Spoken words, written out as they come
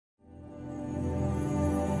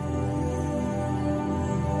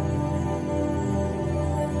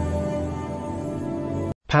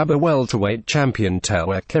PABA welterweight champion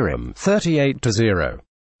Kiram 38-0.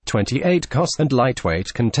 28 cost and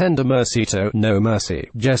lightweight contender Matthysse No Mercy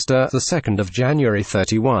Gesta the 2nd of January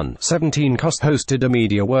 31-17 cost hosted a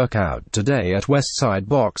media workout today at Westside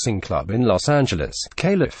Boxing Club in Los Angeles,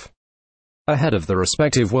 Calif. Ahead of the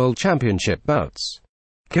respective World Championship bouts,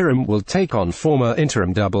 Kiram will take on former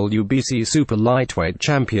interim WBC super lightweight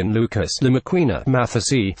champion Lucas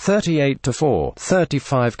Matthysse 38-4,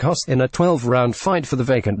 35 cost in a 12-round fight for the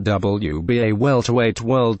vacant WBA welterweight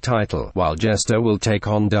world title, while Gesta will take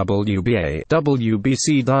on WBA,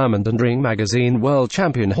 WBC Diamond and Ring Magazine world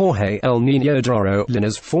champion Jorge El Niño Doro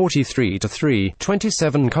Linares 43-3,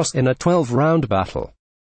 27 cost in a 12-round battle.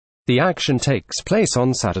 The action takes place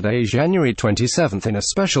on Saturday, January 27 in a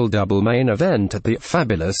special double main event at the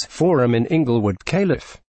Fabulous Forum in Inglewood,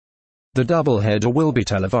 Calif. The doubleheader will be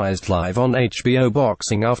televised live on HBO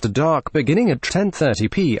Boxing After Dark beginning at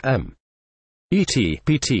 10:30 p.m.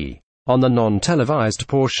 ET/PT. On the non-televised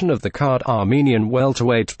portion of the card, Armenian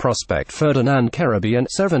welterweight prospect Ferdinand Karabian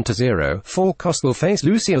 7-0, 4 cost will face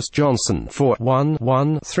Lucius Johnson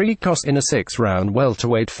 4-1, 3 cost in a 6-round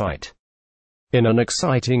welterweight fight. In an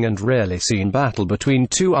exciting and rarely seen battle between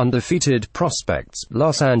two undefeated prospects,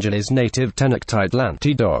 Los Angeles native Tenochtitlan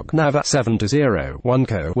T-Dog Nava 7-0,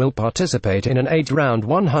 1 will participate in an 8-round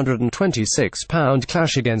 126-pound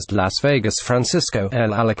clash against Las Vegas Francisco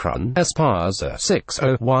El Alacrán Esparza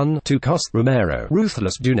 6-0, 2 cost. Romero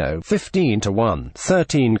Ruthless Duno 15-1,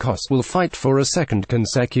 13 cost will fight for a second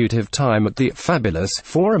consecutive time at the Fabulous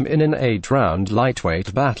Forum in an 8-round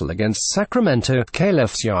lightweight battle against Sacramento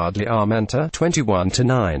Calif's Yardley Armenta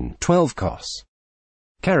 21-9, 12 costs.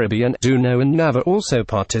 Caribbean, Duno and Nava also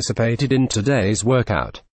participated in today's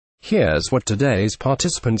workout. Here's what today's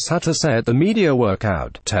participants had to say at the media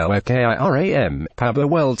workout. Kiram, PABA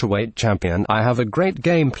welterweight champion, I have a great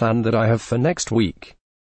game plan that I have for next week.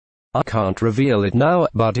 I can't reveal it now,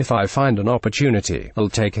 but if I find an opportunity, I'll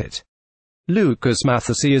take it. Lucas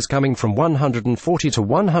Matthysse is coming from 140 to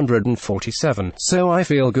 147, so I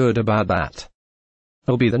feel good about that.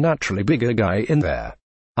 I'll be the naturally bigger guy in there.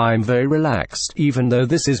 I'm very relaxed, even though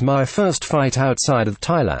this is my first fight outside of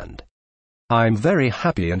Thailand. I'm very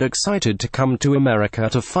happy and excited to come to America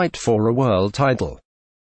to fight for a world title.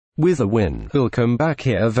 With a win, we'll come back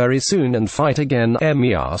here very soon and fight again.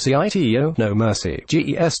 Matthysse No Mercy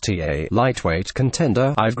Gesta lightweight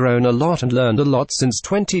contender. I've grown a lot and learned a lot since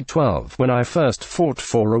 2012 when I first fought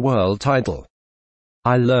for a world title.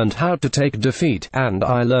 I learned how to take defeat, and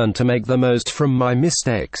I learned to make the most from my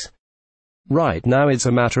mistakes. Right now it's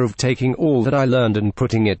a matter of taking all that I learned and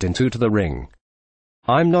putting it into the ring.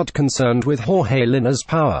 I'm not concerned with Jorge Linares'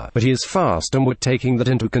 power, but he is fast and we're taking that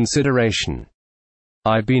into consideration.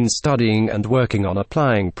 I've been studying and working on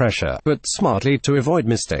applying pressure, but smartly to avoid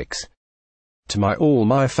mistakes. To all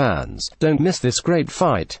my fans, don't miss this great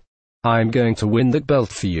fight. I'm going to win that belt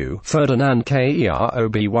for you. Ferdinand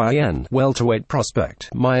Kerobyn, welterweight prospect.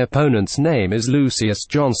 My opponent's name is Lucius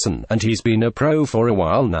Johnson, and he's been a pro for a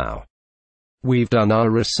while now. We've done our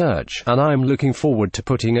research, and I'm looking forward to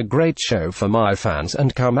putting a great show for my fans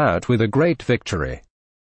and come out with a great victory.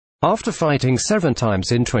 After fighting 7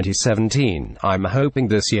 times in 2017, I'm hoping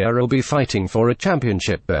this year I'll be fighting for a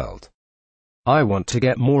championship belt. I want to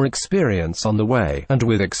get more experience on the way, and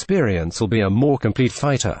with experience I'll be a more complete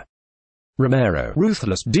fighter. Romero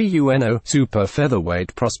Ruthless Duno super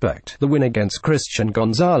featherweight prospect. The win against Christian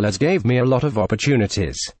Gonzalez gave me a lot of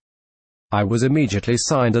opportunities. I was immediately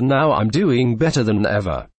signed and now I'm doing better than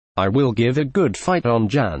ever. I will give a good fight on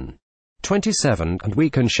Jan. 27, and we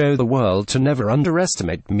can show the world to never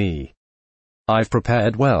underestimate me. I've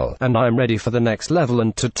prepared well, and I'm ready for the next level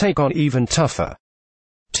and to take on even tougher.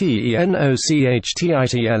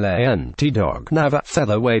 Tenochtitlan T-Dog Nava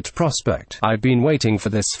featherweight prospect. I've been waiting for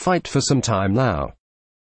this fight for some time now.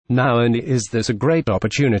 Not only is this a great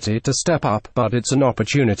opportunity to step up, but it's an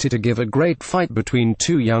opportunity to give a great fight between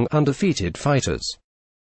two young undefeated fighters.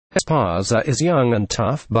 Esparza is young and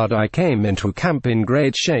tough, but I came into camp in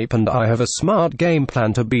great shape and I have a smart game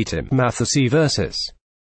plan to beat him. Matthysse vs.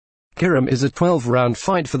 Kiram is a 12-round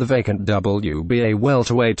fight for the vacant WBA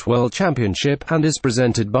welterweight world championship and is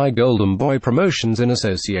presented by Golden Boy Promotions in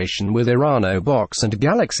association with Irano Box and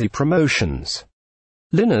Galaxy Promotions.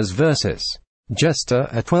 Linares vs. Gesta,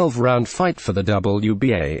 a 12-round fight for the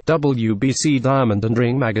WBA, WBC Diamond and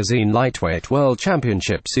Ring Magazine lightweight world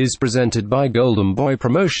championships is presented by Golden Boy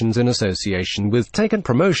Promotions in association with Taken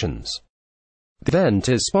Promotions. The event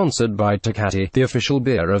is sponsored by Tecate, the official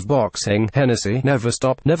beer of boxing, Hennessy, Never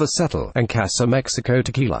Stop, Never Settle, and Casa Mexico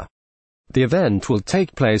Tequila. The event will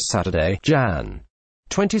take place Saturday, Jan.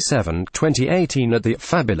 27, 2018 at the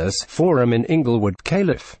Fabulous Forum in Inglewood,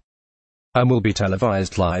 Calif. And will be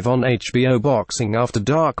televised live on HBO Boxing After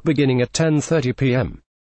Dark beginning at 10:30 p.m.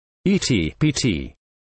 ET, PT.